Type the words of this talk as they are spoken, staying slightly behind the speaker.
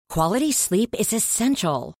Quality sleep is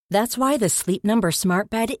essential. That's why the Sleep Number Smart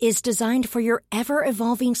Bed is designed for your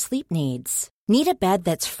ever-evolving sleep needs. Need a bed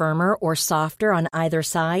that's firmer or softer on either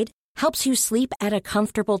side? Helps you sleep at a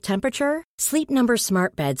comfortable temperature? Sleep Number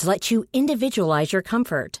Smart Beds let you individualize your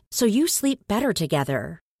comfort, so you sleep better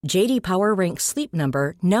together. J.D. Power ranks Sleep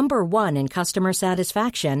Number number 1 in customer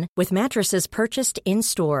satisfaction with mattresses purchased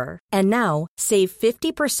in-store. And now, save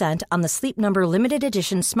 50% on the Sleep Number Limited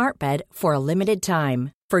Edition Smart Bed for a limited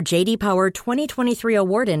time. For J.D. Power 2023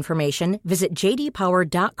 award information, visit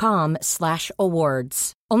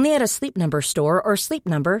jdpower.com/awards. Only at a Sleep Number store or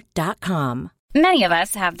sleepnumber.com. Many of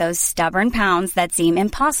us have those stubborn pounds that seem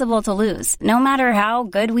impossible to lose, no matter how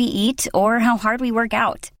good we eat or how hard we work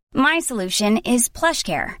out. My solution is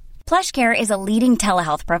PlushCare. PlushCare is a leading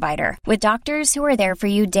telehealth provider with doctors who are there for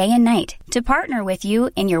you day and night to partner with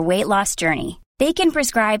you in your weight loss journey. They can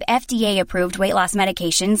prescribe FDA-approved weight loss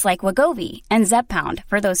medications like Wegovy and Zepbound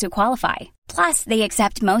for those who qualify. Plus, they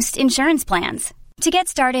accept most insurance plans. To get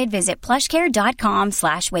started, visit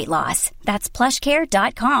plushcare.com/weightloss. That's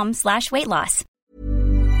plushcare.com/weightloss.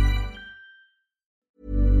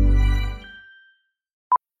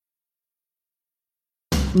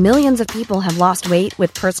 Millions of people have lost weight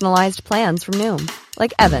with personalized plans from Noom.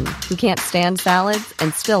 Like Evan, who can't stand salads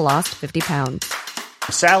and still lost 50 pounds.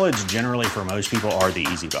 Salads generally for most people are the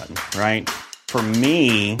easy button, right? For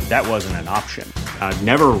me, that wasn't an option. I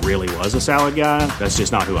never really was a salad guy. That's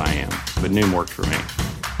just not who I am. But Noom worked for me.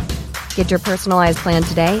 Get your personalized plan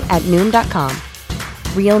today at Noom.com.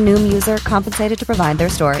 Real Noom user compensated to provide their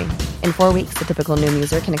story. In 4 weeks, the typical Noom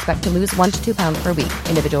user can expect to lose 1 to 2 pounds per week.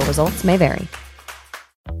 Individual results may vary.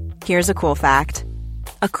 Here's a cool fact.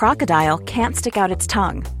 A crocodile can't stick out its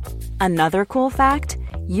tongue. Another cool fact,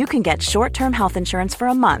 you can get short-term health insurance for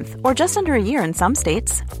a month or just under a year in some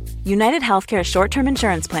states. United Healthcare short-term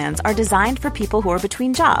insurance plans are designed for people who are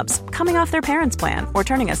between jobs, coming off their parents' plan, or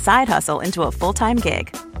turning a side hustle into a full-time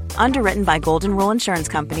gig. Underwritten by Golden Rule Insurance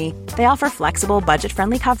Company, they offer flexible,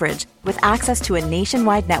 budget-friendly coverage with access to a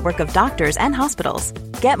nationwide network of doctors and hospitals.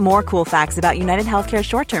 Get more cool facts about United Healthcare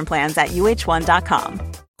short-term plans at uh1.com.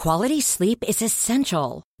 Quality sleep is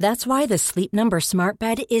essential. That's why the Sleep Number Smart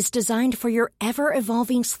Bed is designed for your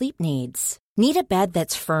ever-evolving sleep needs. Need a bed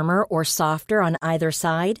that's firmer or softer on either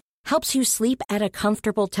side? Helps you sleep at a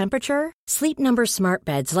comfortable temperature? Sleep Number Smart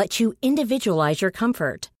Beds let you individualize your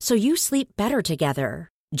comfort, so you sleep better together.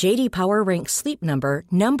 J.D. Power ranks Sleep Number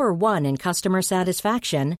number 1 in customer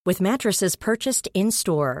satisfaction with mattresses purchased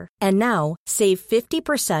in-store. And now, save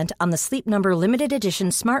 50% on the Sleep Number Limited Edition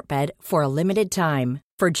Smart Bed for a limited time.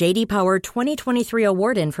 For J.D. Power 2023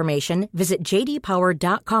 award information, visit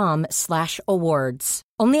jdpower.com/awards.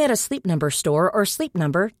 Only at a Sleep Number store or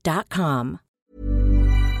sleepnumber.com.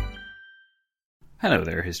 Hello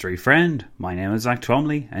there, history friend. My name is Zach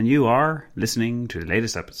Twomley, and you are listening to the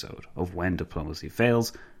latest episode of When Diplomacy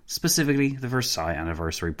Fails, specifically the Versailles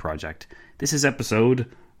Anniversary Project. This is episode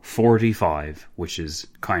 45, which is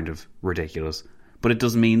kind of ridiculous. But it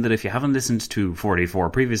does mean that if you haven't listened to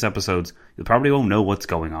 44 previous episodes, you probably won't know what's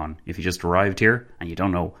going on. If you just arrived here and you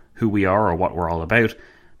don't know who we are or what we're all about,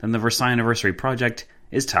 then the Versailles Anniversary Project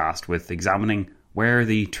is tasked with examining where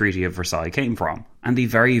the Treaty of Versailles came from. And the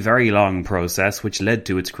very, very long process which led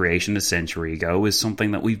to its creation a century ago is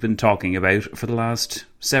something that we've been talking about for the last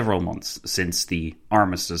several months since the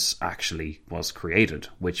armistice actually was created,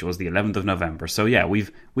 which was the 11th of November. So yeah,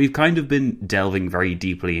 we've kind of been delving very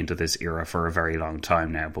deeply into this era for a very long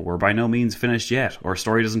time now, but we're by no means finished yet. Our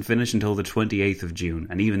story doesn't finish until the 28th of June,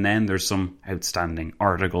 and even then there's some outstanding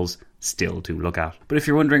articles still to look at. But if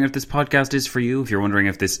you're wondering if this podcast is for you, if you're wondering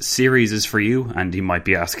if this series is for you, and you might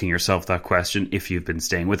be asking yourself that question if you've been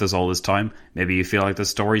staying with us all this time, maybe you feel like the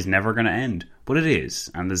story's never going to end, but it is,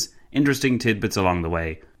 and there's interesting tidbits along the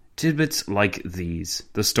way. Tidbits like these,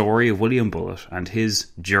 the story of William Bullitt and his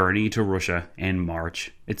journey to Russia in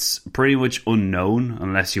March. It's pretty much unknown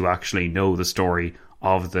unless you actually know the story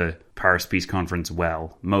of the Paris Peace Conference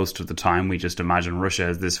well. Most of the time we just imagine Russia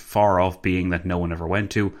as this far off being that no one ever went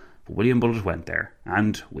to, but William Bullitt went there,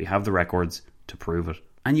 and we have the records to prove it.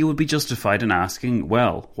 And you would be justified in asking,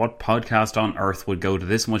 well, what podcast on earth would go to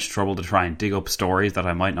this much trouble to try and dig up stories that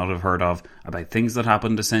I might not have heard of about things that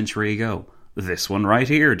happened a century ago? This one right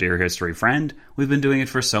here, dear history friend. We've been doing it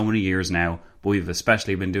for so many years now, but we've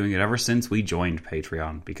especially been doing it ever since we joined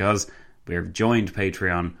Patreon. Because we've joined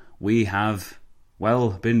Patreon, we have,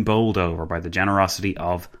 well, been bowled over by the generosity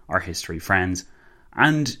of our history friends.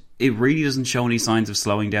 And it really doesn't show any signs of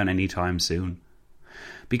slowing down anytime soon.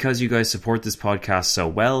 Because you guys support this podcast so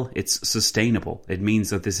well, it's sustainable. It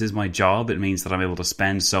means that this is my job. It means that I'm able to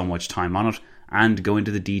spend so much time on it. and go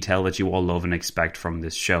into the detail that you all love and expect from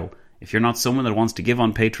this show. If you're not someone that wants to give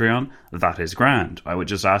on Patreon, that is grand. I would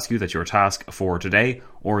just ask you that your task for today,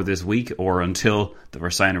 or this week, or until the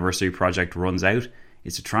Versailles Anniversary Project runs out,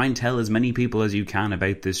 is to try and tell as many people as you can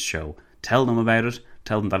about this show. Tell them about it,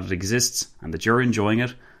 tell them that it exists, and that you're enjoying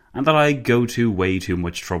it, and that I go to way too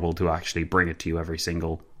much trouble to actually bring it to you every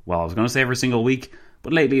single week,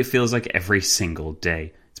 but lately it feels like every single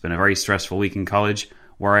day. It's been a very stressful week in college,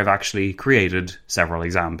 where I've actually created several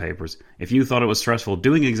exam papers. If you thought it was stressful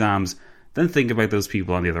doing exams, then think about those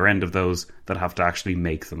people on the other end of those that have to actually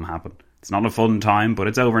make them happen. It's not a fun time, but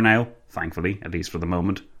it's over now, thankfully, at least for the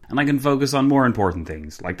moment, and I can focus on more important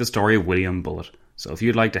things, like the story of William Bullitt. So if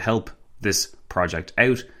you'd like to help this project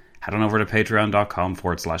out, head on over to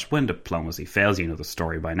patreon.com/when diplomacy fails. You know the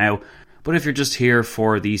story by now. But if you're just here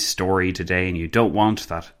for the story today and you don't want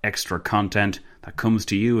that extra content that comes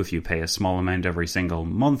to you if you pay a small amount every single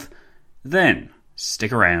month, then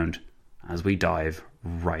stick around as we dive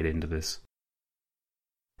right into this.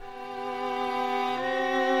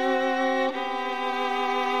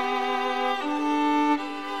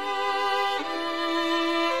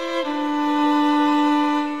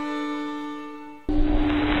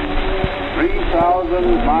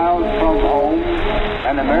 Miles from home,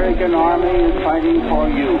 an American army is fighting for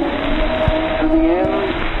you. To the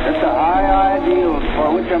end that the high ideals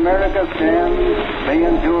for which America stands may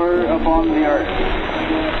endure upon the earth.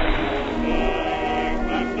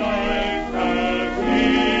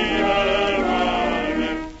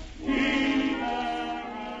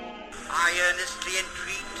 I earnestly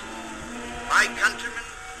entreat my countrymen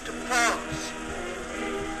to pause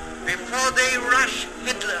before they rush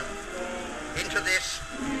Hitler into this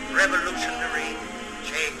revolutionary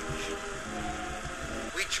change,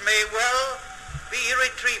 which may well be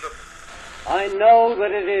irretrievable. I know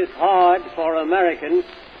that it is hard for Americans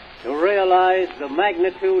to realize the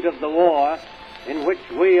magnitude of the war in which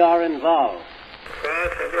we are involved.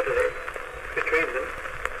 France and Italy, between them,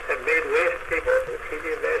 have made waste paper the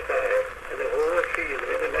Treaty of Versailles, and the whole field of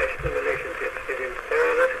international relationships is in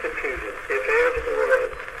perilous confusion. The affairs of the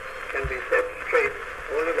world can be set straight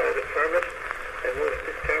only by the firmest and most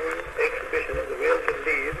determined exhibition of the will to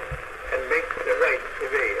lead and make the right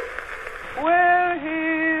prevail. We're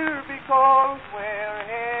here because we're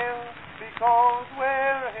here, because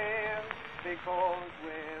we're here, because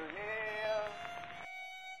we're here.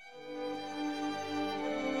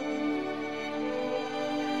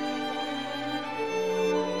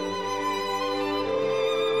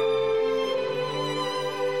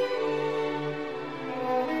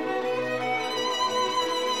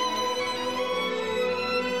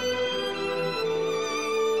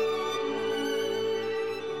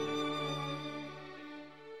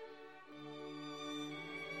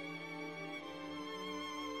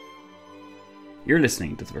 You're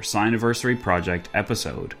listening to the Versailles Anniversary Project,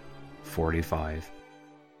 episode 45.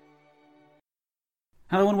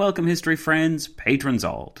 Hello and welcome, history friends, patrons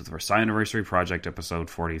all, to the Versailles Anniversary Project, episode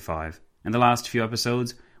 45. In the last few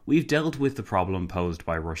episodes, we've dealt with the problem posed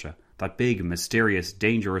by Russia. That big, mysterious,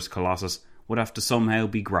 dangerous colossus would have to somehow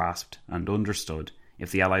be grasped and understood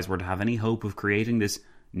if the Allies were to have any hope of creating this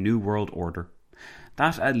new world order.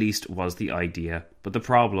 That at least was the idea, but the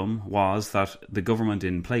problem was that the government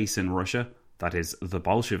in place in Russia, that is, the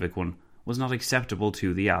Bolshevik one, was not acceptable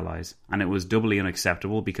to the Allies, and it was doubly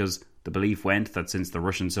unacceptable because the belief went that since the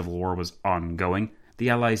Russian Civil War was ongoing,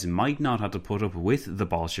 the Allies might not have to put up with the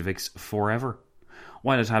Bolsheviks forever.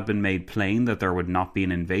 While it had been made plain that there would not be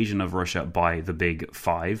an invasion of Russia by the Big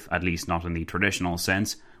Five, at least not in the traditional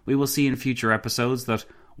sense, we will see in future episodes that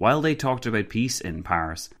while they talked about peace in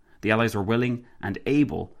Paris, the Allies were willing and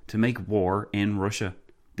able to make war in Russia.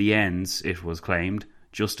 The ends, it was claimed,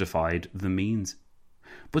 justified the means.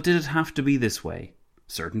 But did it have to be this way?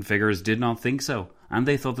 Certain figures did not think so, and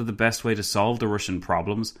they thought that the best way to solve the Russian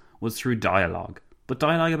problems was through dialogue. But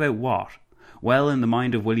dialogue about what? Well, in the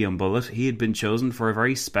mind of William Bullitt, he had been chosen for a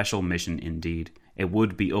very special mission indeed. It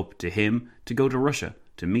would be up to him to go to Russia,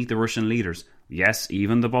 to meet the Russian leaders, yes,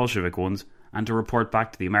 even the Bolshevik ones, and to report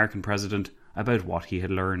back to the American president about what he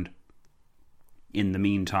had learned. In the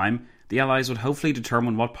meantime, the Allies would hopefully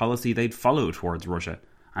determine what policy they'd follow towards Russia,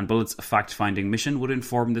 and Bullitt's fact-finding mission would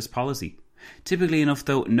inform this policy. Typically enough,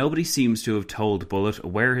 though, nobody seems to have told Bullitt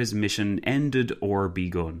where his mission ended or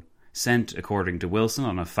begun. Sent, according to Wilson,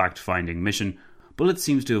 on a fact-finding mission, Bullitt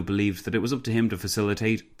seems to have believed that it was up to him to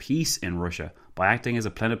facilitate peace in Russia by acting as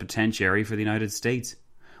a plenipotentiary for the United States.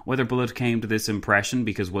 Whether Bullitt came to this impression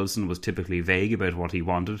because Wilson was typically vague about what he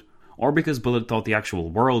wanted, or because Bullitt thought the actual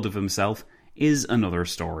world of himself, is another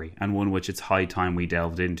story, and one which it's high time we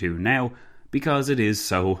delved into now, because it is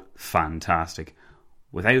so fantastic.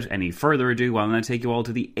 Without any further ado, I'm going to take you all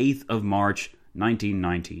to the 8th of March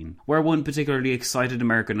 1919, where one particularly excited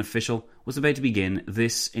American official was about to begin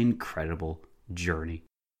this incredible journey.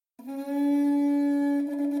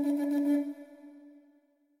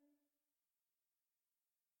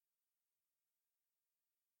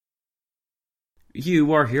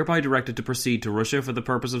 You are hereby directed to proceed to Russia for the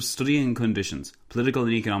purpose of studying conditions, political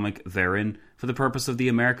and economic, therein, for the purpose of the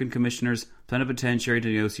American commissioners plenipotentiary to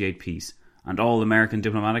negotiate peace, and all American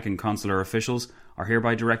diplomatic and consular officials are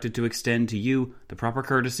hereby directed to extend to you the proper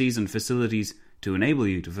courtesies and facilities to enable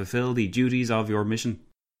you to fulfill the duties of your mission.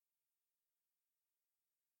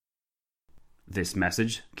 This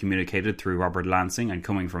message, communicated through Robert Lansing and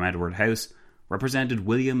coming from Edward House, represented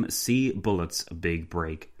William C. Bullett's big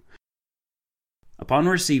break. Upon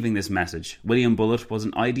receiving this message, William Bullitt was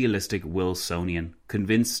an idealistic Wilsonian,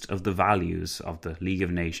 convinced of the values of the League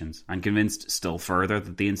of Nations, and convinced still further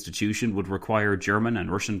that the institution would require German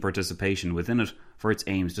and Russian participation within it for its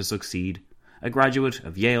aims to succeed. A graduate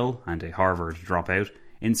of Yale and a Harvard dropout,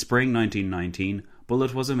 in spring 1919,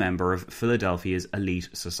 Bullitt was a member of Philadelphia's elite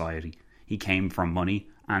society. He came from money,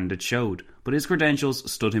 and it showed, but his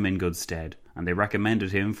credentials stood him in good stead, and they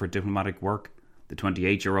recommended him for diplomatic work. The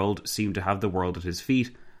 28-year-old seemed to have the world at his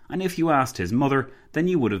feet, and if you asked his mother, then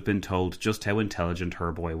you would have been told just how intelligent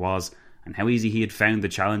her boy was, and how easy he had found the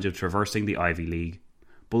challenge of traversing the Ivy League.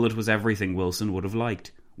 Bullitt was everything Wilson would have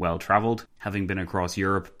liked. Well-travelled, having been across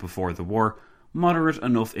Europe before the war, moderate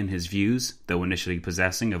enough in his views, though initially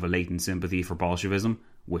possessing of a latent sympathy for Bolshevism,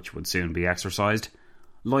 which would soon be exercised,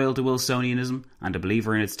 loyal to Wilsonianism and a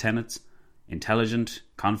believer in its tenets, intelligent,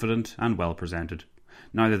 confident, and well-presented.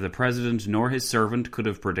 Neither the President nor his servant could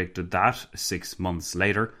have predicted that, 6 months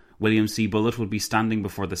later, William C. Bullitt would be standing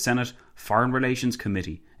before the Senate Foreign Relations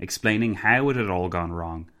Committee, explaining how it had all gone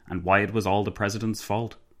wrong, and why it was all the President's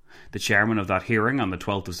fault. The chairman of that hearing on the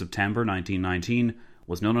 12th of September 1919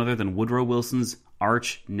 was none other than Woodrow Wilson's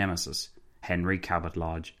arch-nemesis, Henry Cabot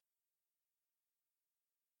Lodge.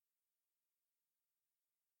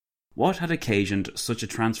 What had occasioned such a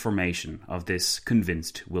transformation of this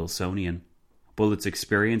convinced Wilsonian? Bullitt's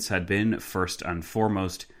experience had been, first and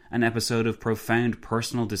foremost, an episode of profound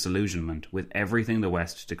personal disillusionment with everything the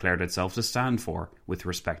West declared itself to stand for with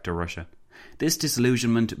respect to Russia. This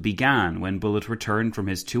disillusionment began when Bullitt returned from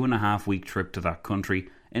his 2.5-week trip to that country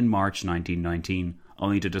in March 1919,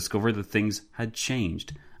 only to discover that things had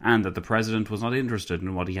changed, and that the President was not interested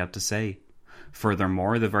in what he had to say.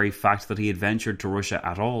 Furthermore, the very fact that he had ventured to Russia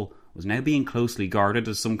at all was now being closely guarded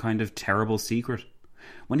as some kind of terrible secret.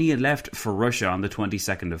 When he had left for Russia on the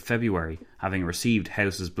 22nd of February, having received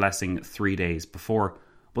House's blessing 3 days before,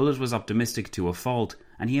 Bullitt was optimistic to a fault,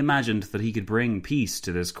 and he imagined that he could bring peace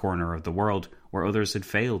to this corner of the world where others had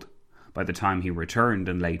failed. By the time he returned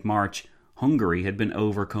in late March, Hungary had been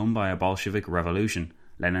overcome by a Bolshevik revolution.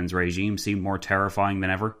 Lenin's regime seemed more terrifying than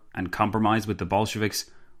ever, and compromise with the Bolsheviks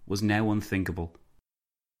was now unthinkable.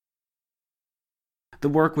 The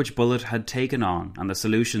work which Bullitt had taken on and the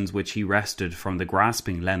solutions which he wrested from the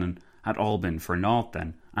grasping Lenin had all been for naught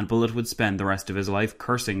then, and Bullitt would spend the rest of his life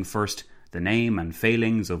cursing first the name and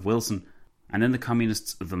failings of Wilson, and then the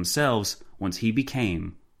communists themselves once he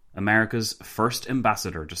became America's first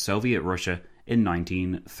ambassador to Soviet Russia in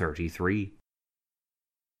 1933.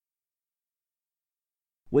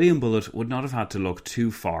 William Bullitt would not have had to look too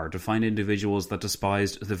far to find individuals that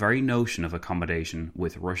despised the very notion of accommodation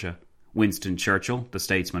with Russia. Winston Churchill, the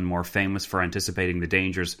statesman more famous for anticipating the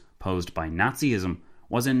dangers posed by Nazism,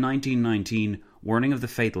 was in 1919 warning of the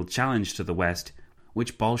fatal challenge to the West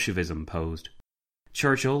which Bolshevism posed.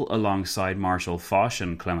 Churchill, alongside Marshal Foch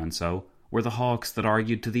and Clemenceau, were the hawks that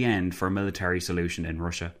argued to the end for a military solution in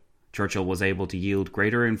Russia. Churchill was able to yield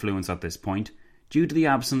greater influence at this point due to the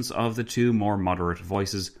absence of the two more moderate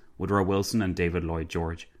voices, Woodrow Wilson and David Lloyd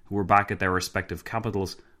George, who were back at their respective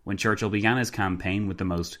capitals when Churchill began his campaign with the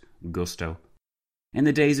most gusto. In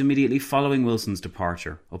the days immediately following Wilson's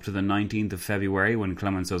departure, up to the 19th of February when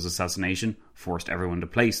Clemenceau's assassination forced everyone to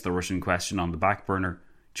place the Russian question on the back burner,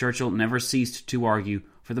 Churchill never ceased to argue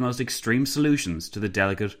for the most extreme solutions to the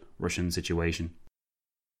delicate Russian situation.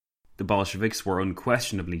 The Bolsheviks were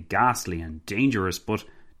unquestionably ghastly and dangerous, but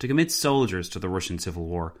to commit soldiers to the Russian Civil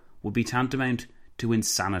War would be tantamount to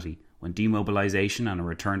insanity when demobilization and a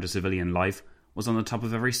return to civilian life was on the top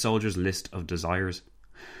of every soldier's list of desires.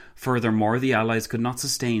 Furthermore, the Allies could not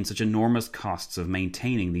sustain such enormous costs of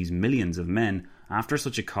maintaining these millions of men after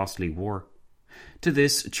such a costly war. To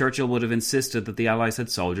this, Churchill would have insisted that the Allies had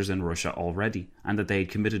soldiers in Russia already, and that they had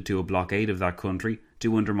committed to a blockade of that country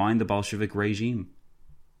to undermine the Bolshevik regime.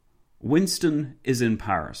 Winston is in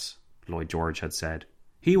Paris, Lloyd George had said.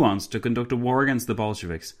 He wants to conduct a war against the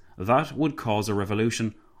Bolsheviks. That would cause a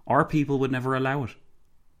revolution. Our people would never allow it.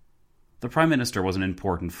 The Prime Minister was an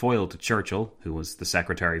important foil to Churchill, who was the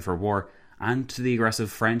Secretary for War, and to the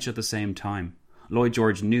aggressive French at the same time. Lloyd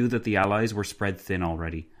George knew that the Allies were spread thin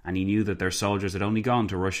already, and he knew that their soldiers had only gone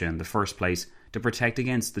to Russia in the first place to protect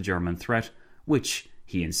against the German threat, which,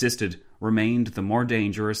 he insisted, remained the more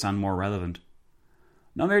dangerous and more relevant.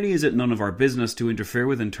 Not merely is it none of our business to interfere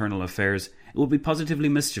with internal affairs, it would be positively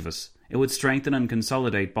mischievous. It would strengthen and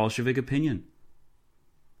consolidate Bolshevik opinion.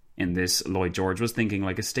 In this, Lloyd George was thinking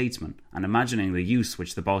like a statesman, and imagining the use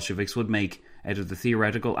which the Bolsheviks would make out of the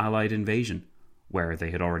theoretical Allied invasion, where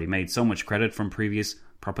they had already made so much credit from previous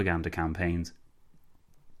propaganda campaigns.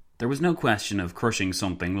 There was no question of crushing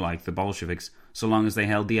something like the Bolsheviks, so long as they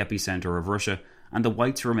held the epicenter of Russia, and the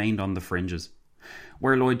whites remained on the fringes.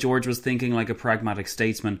 Where Lloyd George was thinking like a pragmatic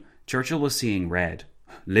statesman, Churchill was seeing red,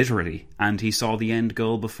 literally, and he saw the end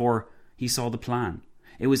goal before he saw the plan.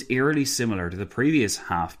 It was eerily similar to the previous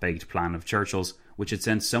half-baked plan of Churchill's, which had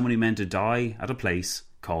sent so many men to die at a place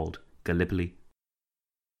called Gallipoli.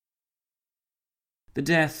 The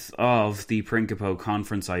death of the Principe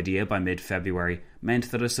Conference idea by mid-February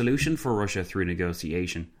meant that a solution for Russia through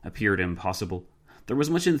negotiation appeared impossible. There was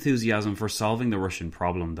much enthusiasm for solving the Russian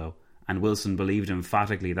problem, though, and Wilson believed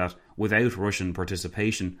emphatically that, without Russian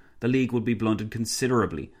participation, the League would be blunted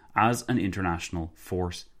considerably as an international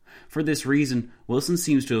force. For this reason, Wilson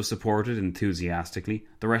seems to have supported enthusiastically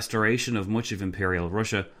the restoration of much of Imperial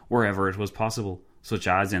Russia wherever it was possible, such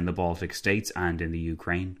as in the Baltic states and in the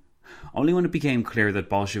Ukraine. Only when it became clear that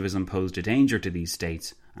Bolshevism posed a danger to these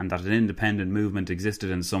states, and that an independent movement existed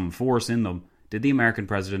in some force in them, did the American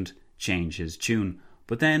president change his tune,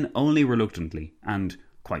 but then only reluctantly, and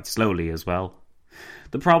quite slowly as well.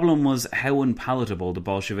 The problem was how unpalatable the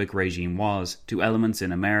Bolshevik regime was to elements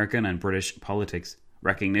in American and British politics.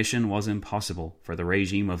 Recognition was impossible for the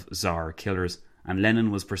regime of Tsar killers, and Lenin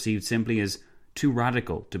was perceived simply as too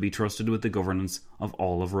radical to be trusted with the governance of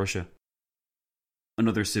all of Russia.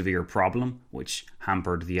 Another severe problem, which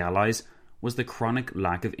hampered the Allies, was the chronic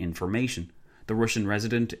lack of information. The Russian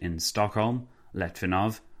resident in Stockholm,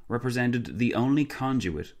 Litvinov, represented the only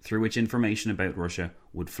conduit through which information about Russia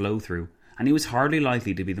would flow through, and he was hardly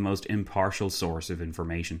likely to be the most impartial source of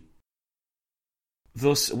information.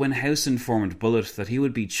 Thus, when House informed Bullitt that he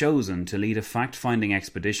would be chosen to lead a fact-finding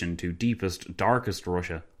expedition to deepest, darkest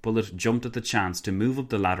Russia, Bullitt jumped at the chance to move up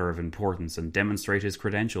the ladder of importance and demonstrate his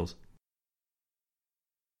credentials.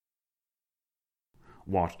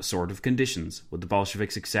 What sort of conditions would the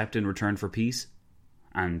Bolsheviks accept in return for peace?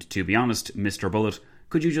 And, to be honest, Mr. Bullitt,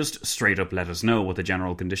 could you just straight up let us know what the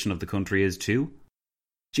general condition of the country is too?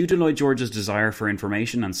 Due to Lloyd George's desire for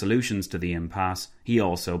information and solutions to the impasse, he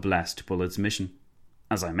also blessed Bullitt's mission.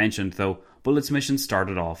 As I mentioned, though, Bullitt's mission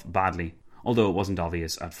started off badly, although it wasn't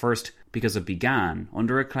obvious at first, because it began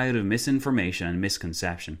under a cloud of misinformation and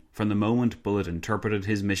misconception from the moment Bullitt interpreted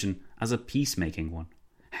his mission as a peacemaking one.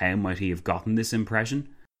 How might he have gotten this impression?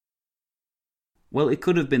 Well, it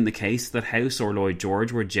could have been the case that House or Lloyd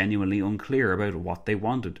George were genuinely unclear about what they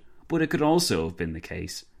wanted, but it could also have been the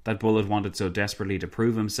case that Bullitt wanted so desperately to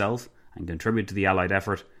prove himself and contribute to the Allied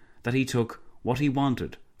effort that he took what he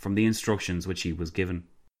wanted from the instructions which he was given.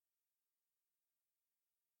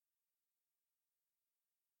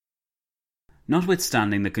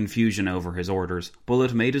 Notwithstanding the confusion over his orders,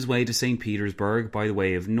 Bullitt made his way to St. Petersburg by the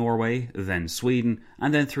way of Norway, then Sweden,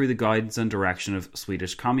 and then through the guidance and direction of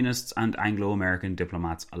Swedish communists and Anglo-American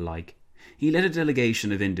diplomats alike. He led a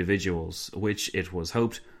delegation of individuals, which, it was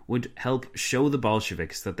hoped, would help show the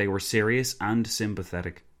Bolsheviks that they were serious and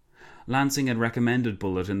sympathetic. Lansing had recommended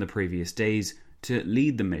Bullitt in the previous days to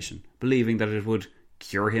lead the mission, believing that it would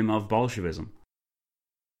cure him of Bolshevism.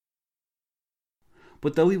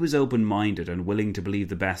 But though he was open-minded and willing to believe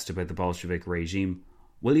the best about the Bolshevik regime,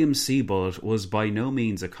 William C. Bullitt was by no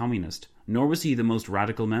means a communist, nor was he the most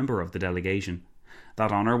radical member of the delegation.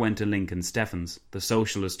 That honour went to Lincoln Steffens, the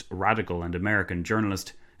socialist, radical and American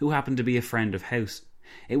journalist who happened to be a friend of House.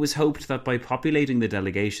 It was hoped that by populating the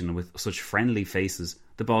delegation with such friendly faces,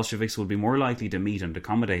 the Bolsheviks would be more likely to meet and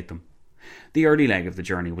accommodate them. The early leg of the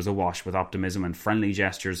journey was awash with optimism and friendly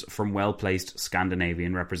gestures from well-placed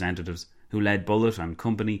Scandinavian representatives, who led Bullitt and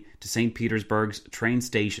company to St. Petersburg's train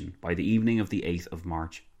station by the evening of the 8th of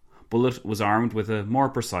March. Bullitt was armed with a more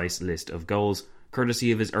precise list of goals,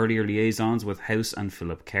 courtesy of his earlier liaisons with House and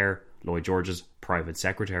Philip Kerr, Lloyd George's private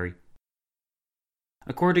secretary.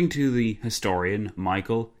 According to the historian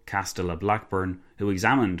Michael Castella Blackburn, who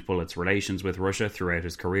examined Bullitt's relations with Russia throughout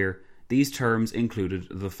his career, these terms included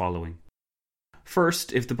the following.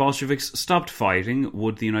 First, if the Bolsheviks stopped fighting,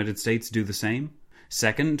 would the United States do the same?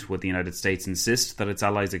 Second, would the United States insist that its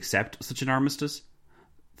allies accept such an armistice?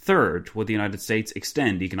 Third, would the United States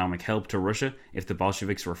extend economic help to Russia if the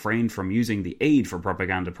Bolsheviks refrained from using the aid for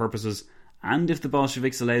propaganda purposes, and if the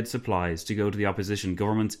Bolsheviks allowed supplies to go to the opposition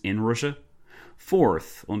governments in Russia?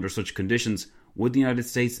 Fourth, under such conditions, would the United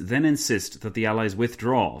States then insist that the Allies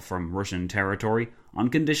withdraw from Russian territory on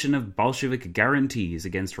condition of Bolshevik guarantees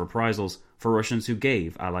against reprisals for Russians who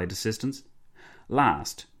gave Allied assistance?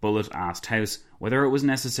 Last, Bullitt asked House whether it was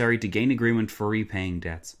necessary to gain agreement for repaying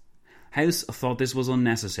debts. House thought this was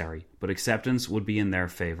unnecessary, but acceptance would be in their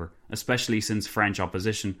favour, especially since French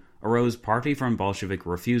opposition arose partly from Bolshevik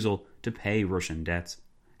refusal to pay Russian debts.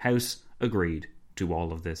 House agreed to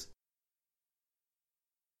all of this.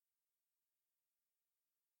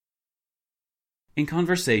 In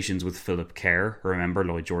conversations with Philip Kerr, remember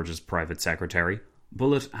Lloyd George's private secretary,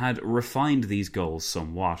 Bullitt had refined these goals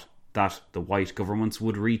somewhat. That the white governments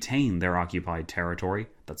would retain their occupied territory,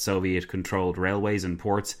 that Soviet-controlled railways and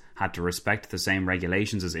ports had to respect the same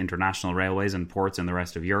regulations as international railways and ports in the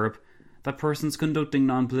rest of Europe, that persons conducting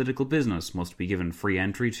non-political business must be given free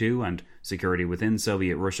entry to and security within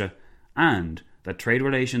Soviet Russia, and that trade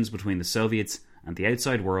relations between the Soviets and the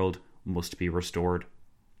outside world must be restored.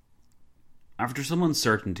 After some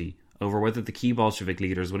uncertainty over whether the key Bolshevik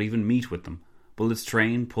leaders would even meet with them, Bullitt's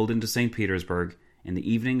train pulled into St. Petersburg in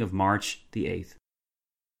the evening of March the 8th,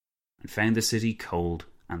 and found the city cold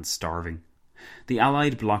and starving. The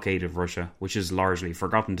Allied blockade of Russia, which is largely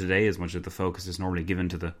forgotten today as much of the focus is normally given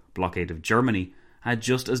to the blockade of Germany, had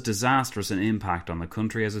just as disastrous an impact on the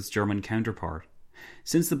country as its German counterpart.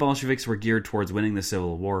 Since the Bolsheviks were geared towards winning the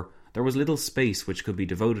Civil War, there was little space which could be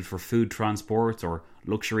devoted for food transports or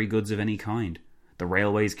luxury goods of any kind. The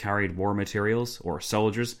railways carried war materials, or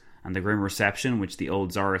soldiers, and the grim reception which the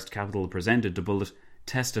old Tsarist capital presented to Bullitt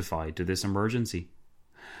testified to this emergency.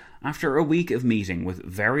 After a week of meeting with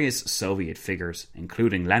various Soviet figures,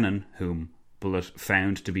 including Lenin, whom Bullitt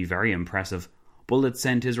found to be very impressive, Bullitt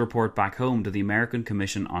sent his report back home to the American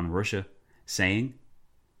Commission on Russia, saying,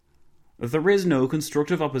 "There is no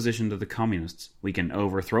constructive opposition to the communists. We can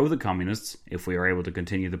overthrow the communists. If we are able to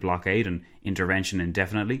continue the blockade and intervention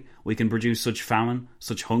indefinitely, we can produce such famine,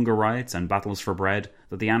 such hunger riots and battles for bread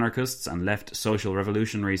that the anarchists and left social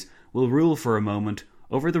revolutionaries will rule for a moment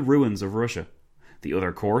over the ruins of Russia. The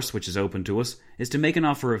other course which is open to us is to make an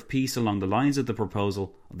offer of peace along the lines of the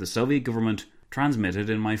proposal of the Soviet government transmitted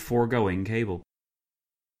in my foregoing cable."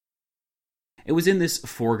 It was in this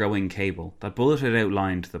foregoing cable that Bullitt had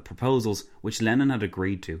outlined the proposals which Lenin had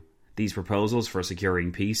agreed to. These proposals for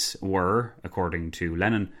securing peace were, according to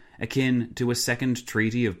Lenin, akin to a second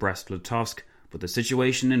treaty of Brest-Litovsk, but the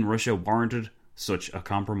situation in Russia warranted such a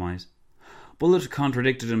compromise. Bullitt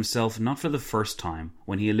contradicted himself not for the first time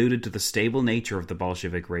when he alluded to the stable nature of the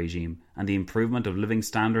Bolshevik regime and the improvement of living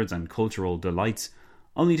standards and cultural delights,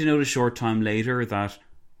 only to note a short time later that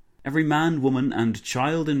every man, woman and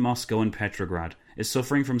child in Moscow and Petrograd is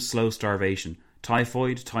suffering from slow starvation.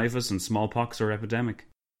 Typhoid, typhus and smallpox are epidemic.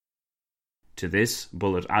 To this,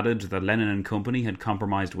 Bullitt added that Lenin and company had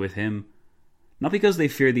compromised with him, not because they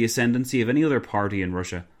fear the ascendancy of any other party in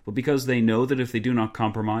Russia, but because they know that if they do not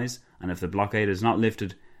compromise, and if the blockade is not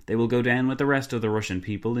lifted, they will go down with the rest of the Russian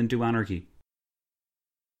people into anarchy.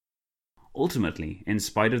 Ultimately, in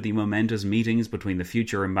spite of the momentous meetings between the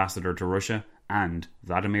future ambassador to Russia and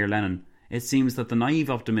Vladimir Lenin, it seems that the naive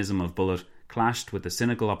optimism of Bullitt clashed with the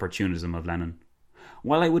cynical opportunism of Lenin.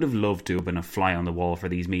 While I would have loved to have been a fly on the wall for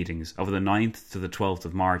these meetings over the 9th to the 12th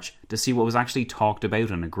of March to see what was actually talked about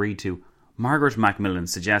and agreed to, Margaret Macmillan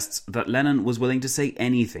suggests that Lenin was willing to say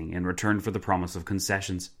anything in return for the promise of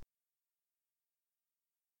concessions.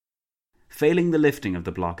 Failing the lifting of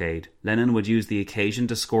the blockade, Lenin would use the occasion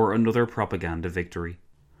to score another propaganda victory.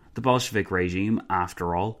 The Bolshevik regime,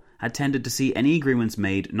 after all, had tended to see any agreements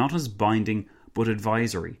made not as binding but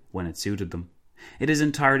advisory when it suited them. It is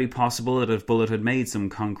entirely possible that if Bullitt had made some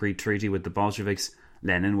concrete treaty with the Bolsheviks,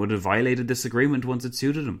 Lenin would have violated this agreement once it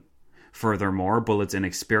suited him. Furthermore, Bullitt's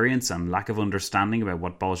inexperience and lack of understanding about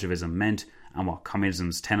what Bolshevism meant and what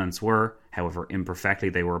communism's tenets were, however imperfectly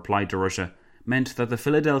they were applied to Russia, meant that the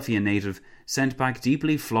Philadelphia native sent back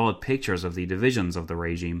deeply flawed pictures of the divisions of the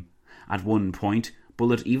regime. At one point,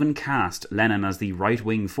 Bullitt even cast Lenin as the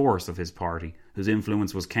right-wing force of his party, whose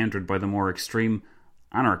influence was countered by the more extreme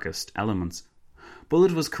anarchist elements.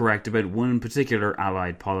 Bullitt was correct about one particular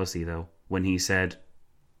Allied policy, though, when he said,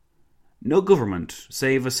 "No government,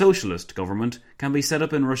 save a socialist government, can be set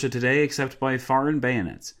up in Russia today except by foreign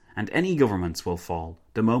bayonets, and any governments will fall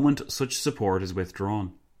the moment such support is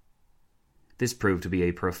withdrawn." This proved to be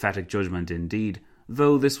a prophetic judgment indeed,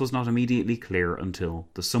 though this was not immediately clear until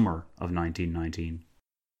the summer of 1919.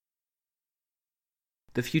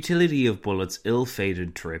 The futility of Bullitt's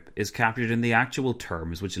ill-fated trip is captured in the actual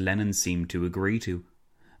terms which Lenin seemed to agree to.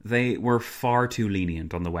 They were far too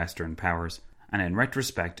lenient on the Western powers, and in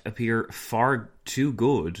retrospect appear far too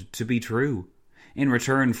good to be true. In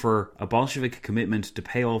return for a Bolshevik commitment to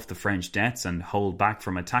pay off the French debts and hold back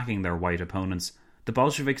from attacking their white opponents, the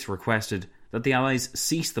Bolsheviks requested that the Allies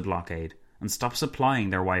cease the blockade and stop supplying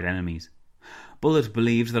their white enemies. Bullitt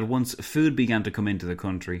believed that once food began to come into the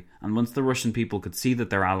country, and once the Russian people could see that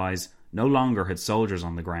their allies no longer had soldiers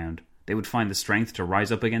on the ground, they would find the strength to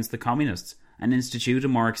rise up against the communists and institute a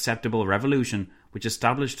more acceptable revolution which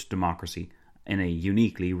established democracy in a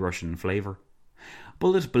uniquely Russian flavour.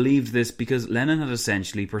 Bullitt believed this because Lenin had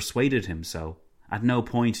essentially persuaded him so. At no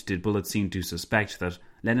point did Bullitt seem to suspect that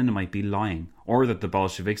Lenin might be lying, or that the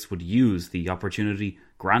Bolsheviks would use the opportunity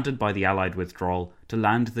granted by the Allied withdrawal to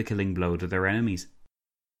land the killing blow to their enemies.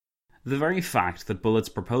 The very fact that Bullitt's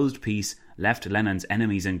proposed peace left Lenin's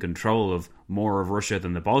enemies in control of more of Russia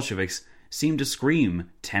than the Bolsheviks seemed to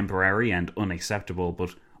scream temporary and unacceptable,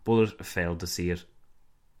 but Bullitt failed to see it.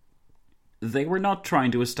 They were not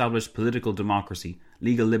trying to establish political democracy,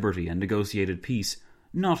 legal liberty and negotiated peace.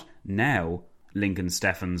 Not now, Lincoln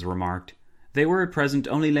Steffens remarked. They were at present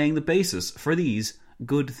only laying the basis for these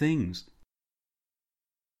good things.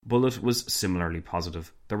 Bullitt was similarly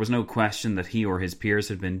positive. There was no question that he or his peers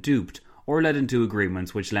had been duped or led into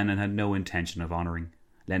agreements which Lenin had no intention of honouring.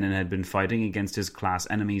 Lenin had been fighting against his class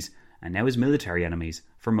enemies, and now his military enemies,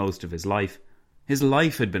 for most of his life. His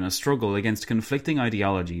life had been a struggle against conflicting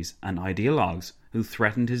ideologies and ideologues who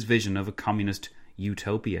threatened his vision of a communist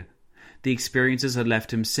utopia. The experiences had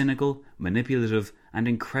left him cynical, manipulative, and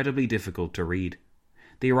incredibly difficult to read.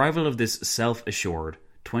 The arrival of this self-assured,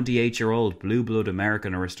 28-year-old blue-blood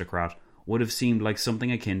American aristocrat would have seemed like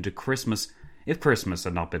something akin to Christmas, if Christmas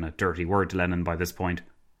had not been a dirty word to Lenin by this point.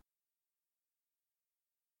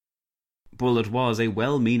 Bullitt was a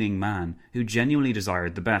well-meaning man who genuinely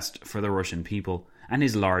desired the best for the Russian people, and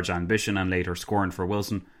his large ambition and later scorn for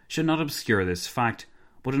Wilson should not obscure this fact.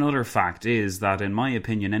 But another fact is that, in my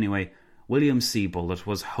opinion anyway, William C. Bullitt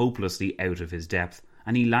was hopelessly out of his depth,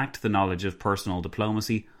 and he lacked the knowledge of personal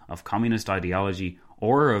diplomacy, of communist ideology,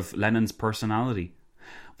 or of Lenin's personality.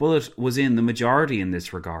 Bullitt was in the majority in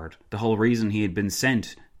this regard. The whole reason he had been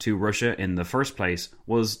sent to Russia in the first place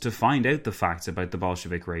was to find out the facts about the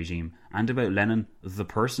Bolshevik regime and about Lenin, the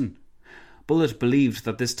person. Bullitt believed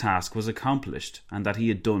that this task was accomplished and that he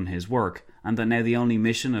had done his work, and that now the only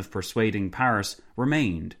mission of persuading Paris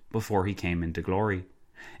remained before he came into glory.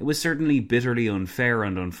 It was certainly bitterly unfair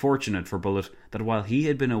and unfortunate for Bullitt that while he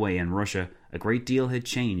had been away in Russia, a great deal had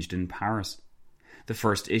changed in Paris. The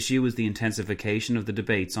first issue was the intensification of the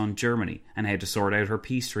debates on Germany and how to sort out her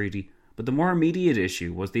peace treaty, but the more immediate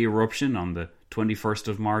issue was the eruption on the 21st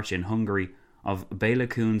of March in Hungary of Béla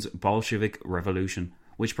Kun's Bolshevik Revolution,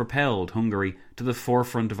 which propelled Hungary to the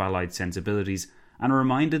forefront of Allied sensibilities and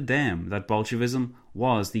reminded them that Bolshevism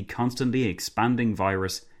was the constantly expanding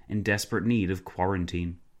virus in desperate need of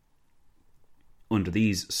quarantine. Under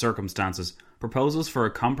these circumstances, proposals for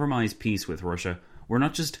a compromise peace with Russia were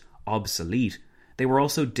not just obsolete, they were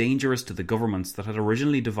also dangerous to the governments that had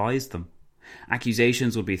originally devised them.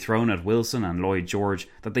 Accusations would be thrown at Wilson and Lloyd George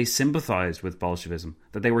that they sympathised with Bolshevism,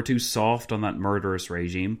 that they were too soft on that murderous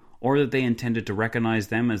regime, or that they intended to recognise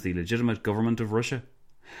them as the legitimate government of Russia.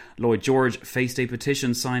 Lloyd George faced a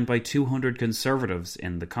petition signed by 200 conservatives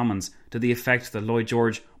in the Commons to the effect that Lloyd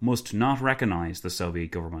George must not recognise the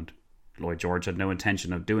Soviet government. Lloyd George had no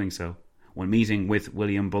intention of doing so. When meeting with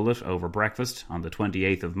William Bullitt over breakfast on the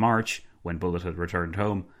 28th of March, when Bullitt had returned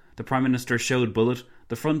home, the Prime Minister showed Bullitt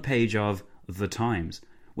the front page of The Times,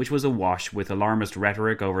 which was awash with alarmist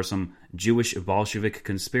rhetoric over some Jewish Bolshevik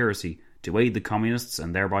conspiracy to aid the communists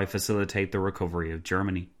and thereby facilitate the recovery of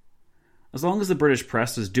Germany. "As long as the British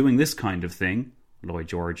press is doing this kind of thing," Lloyd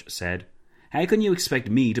George said, "how can you expect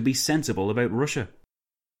me to be sensible about Russia?"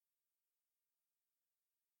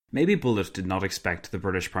 Maybe Bullitt did not expect the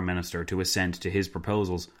British Prime Minister to assent to his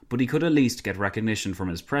proposals, but he could at least get recognition from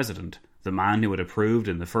his President, the man who had approved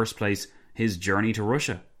in the first place his journey to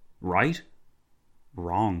Russia. Right?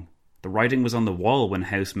 Wrong. The writing was on the wall when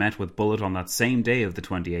House met with Bullitt on that same day of the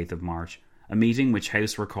 28th of March, a meeting which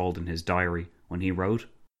House recalled in his diary, when he wrote,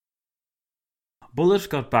 "Bullitt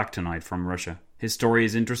got back tonight from Russia. His story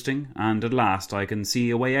is interesting, and at last I can see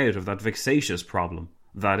a way out of that vexatious problem.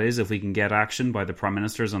 That is, if we can get action by the Prime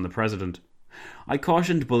Ministers and the President. I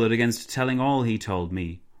cautioned Bullitt against telling all he told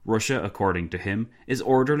me. Russia, according to him, is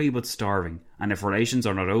orderly but starving, and if relations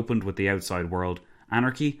are not opened with the outside world,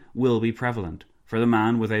 anarchy will be prevalent, for the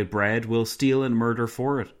man without bread will steal and murder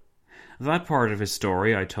for it. That part of his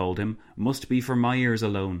story, I told him, must be for my ears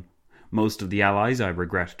alone. Most of the Allies, I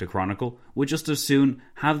regret to chronicle, would just as soon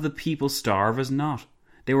have the people starve as not.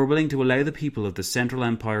 They were willing to allow the people of the Central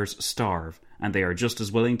Empires starve, and they are just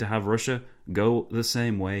as willing to have Russia go the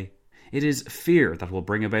same way. It is fear that will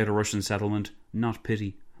bring about a Russian settlement, not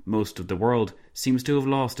pity. Most of the world seems to have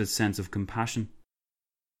lost its sense of compassion.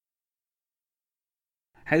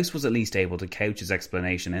 House was at least able to couch his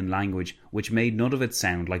explanation in language which made none of it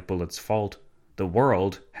sound like Bullitt's fault. The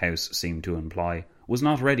world, House seemed to imply, was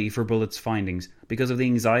not ready for Bullitt's findings because of the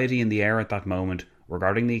anxiety in the air at that moment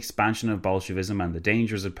regarding the expansion of Bolshevism and the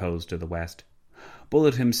dangers it posed to the West.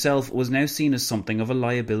 Bullitt himself was now seen as something of a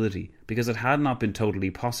liability because it had not been totally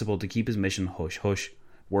possible to keep his mission hush-hush.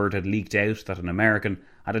 Word had leaked out that an American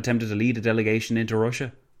had attempted to lead a delegation into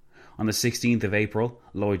Russia. On the 16th of April,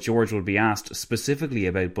 Lloyd George would be asked specifically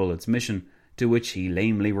about Bullitt's mission, to which he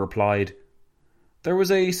lamely replied, "There was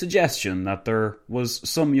a suggestion that there was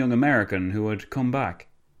some young American who had come back."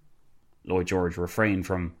 Lloyd George refrained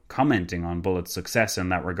from commenting on Bullitt's success in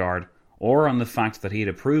that regard, or on the fact that he had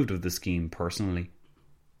approved of the scheme personally.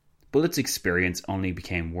 Bullitt's experience only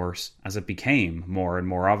became worse, as it became more and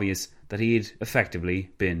more obvious that he had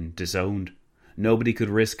effectively been disowned. Nobody could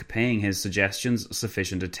risk paying his suggestions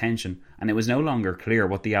sufficient attention, and it was no longer clear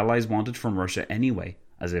what the Allies wanted from Russia anyway,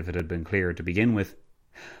 as if it had been clear to begin with.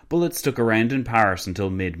 Bullitt stuck around in Paris until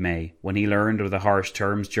mid-May, when he learned of the harsh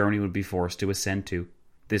terms Germany would be forced to assent to.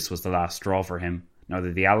 This was the last straw for him.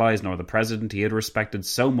 Neither the Allies nor the President he had respected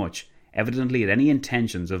so much evidently had any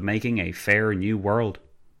intentions of making a fair new world.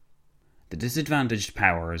 The disadvantaged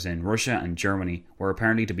powers in Russia and Germany were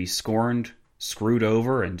apparently to be scorned, screwed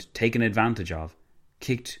over and taken advantage of,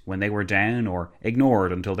 kicked when they were down or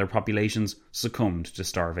ignored until their populations succumbed to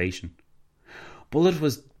starvation. Bullitt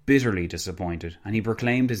was bitterly disappointed, and he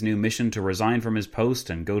proclaimed his new mission to resign from his post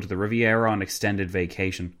and go to the Riviera on extended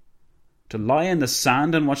vacation. To lie in the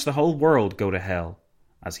sand and watch the whole world go to hell,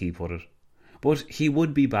 as he put it. But he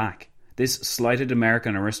would be back. This slighted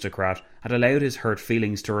American aristocrat had allowed his hurt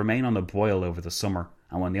feelings to remain on the boil over the summer,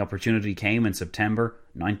 and when the opportunity came in September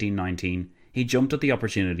 1919, he jumped at the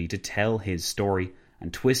opportunity to tell his story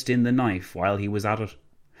and twist in the knife while he was at it.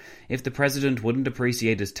 If the President wouldn't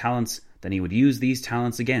appreciate his talents, then he would use these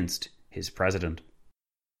talents against his President.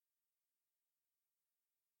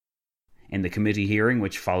 In the committee hearing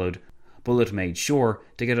which followed, Bullitt made sure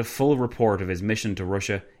to get a full report of his mission to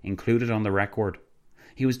Russia included on the record.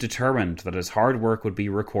 He was determined that his hard work would be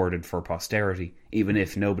recorded for posterity, even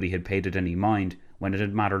if nobody had paid it any mind when it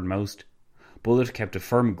had mattered most. Bullitt kept a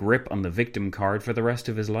firm grip on the victim card for the rest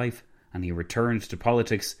of his life, and he returned to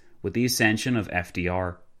politics with the ascension of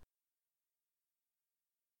FDR.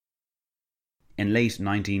 In late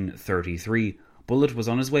 1933, Bullitt was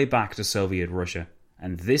on his way back to Soviet Russia,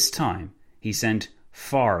 and this time he sent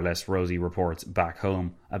far less rosy reports back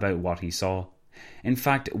home about what he saw. In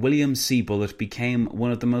fact, William C. Bullitt became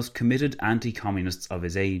one of the most committed anti-communists of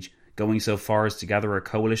his age, going so far as to gather a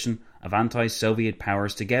coalition of anti-Soviet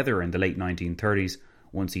powers together in the late 1930s,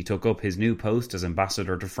 once he took up his new post as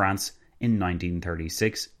ambassador to France in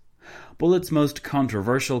 1936. Bullitt's most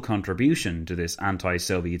controversial contribution to this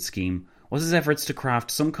anti-Soviet scheme was his efforts to craft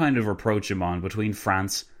some kind of rapprochement between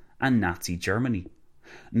France and Nazi Germany.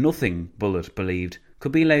 Nothing, Bullitt believed,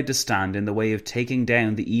 could be allowed to stand in the way of taking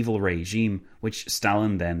down the evil regime which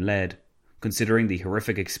Stalin then led. Considering the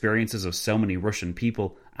horrific experiences of so many Russian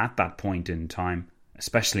people at that point in time,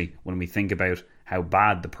 especially when we think about how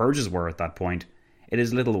bad the purges were at that point, it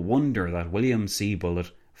is little wonder that William C.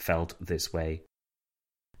 Bullitt felt this way.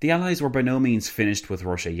 The Allies were by no means finished with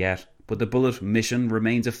Russia yet, but the Bullitt mission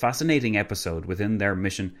remains a fascinating episode within their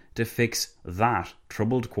mission to fix that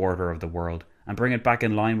troubled quarter of the world and bring it back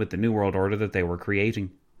in line with the New World Order that they were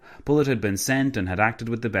creating. Bullitt had been sent and had acted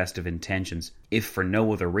with the best of intentions, if for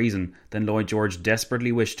no other reason than Lloyd George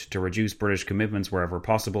desperately wished to reduce British commitments wherever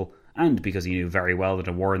possible, and because he knew very well that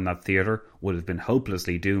a war in that theatre would have been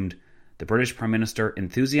hopelessly doomed. The British Prime Minister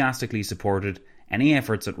enthusiastically supported any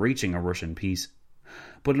efforts at reaching a Russian peace.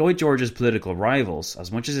 But Lloyd George's political rivals,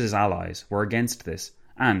 as much as his allies, were against this,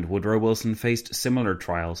 and Woodrow Wilson faced similar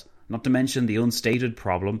trials, not to mention the unstated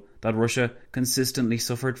problem that Russia consistently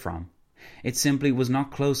suffered from. It simply was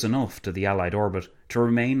not close enough to the Allied orbit to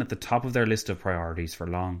remain at the top of their list of priorities for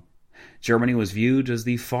long. Germany was viewed as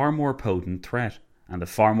the far more potent threat and the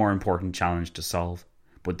far more important challenge to solve.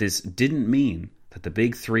 But this didn't mean that the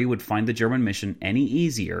Big Three would find the German mission any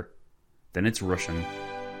easier than its Russian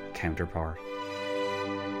counterpart.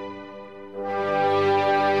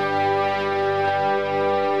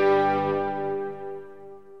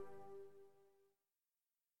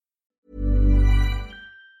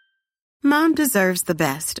 Mom deserves the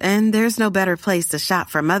best, and there's no better place to shop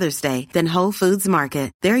for Mother's Day than Whole Foods Market.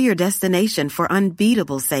 They're your destination for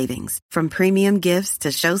unbeatable savings, from premium gifts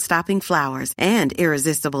to show-stopping flowers and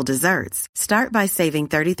irresistible desserts. Start by saving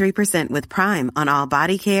 33% with Prime on all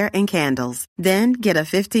body care and candles. Then get a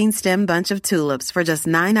 15-stem bunch of tulips for just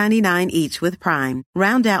 $9.99 each with Prime.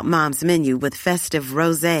 Round out Mom's menu with festive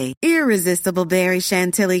rosé, irresistible berry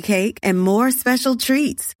chantilly cake, and more special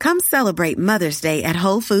treats. Come celebrate Mother's Day at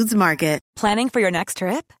Whole Foods Market. Planning for your next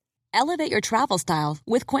trip? Elevate your travel style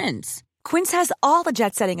with Quince. Quince has all the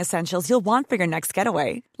jet-setting essentials you'll want for your next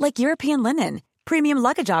getaway, like European linen, premium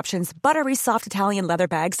luggage options, buttery soft Italian leather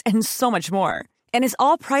bags, and so much more. And is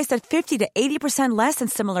all priced at 50 to 80% less than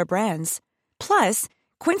similar brands. Plus,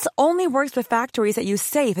 Quince only works with factories that use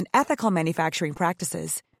safe and ethical manufacturing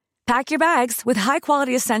practices. Pack your bags with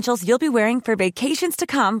high-quality essentials you'll be wearing for vacations to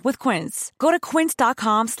come with Quince. Go to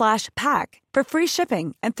quince.com/pack for free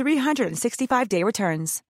shipping and 365-day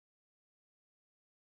returns.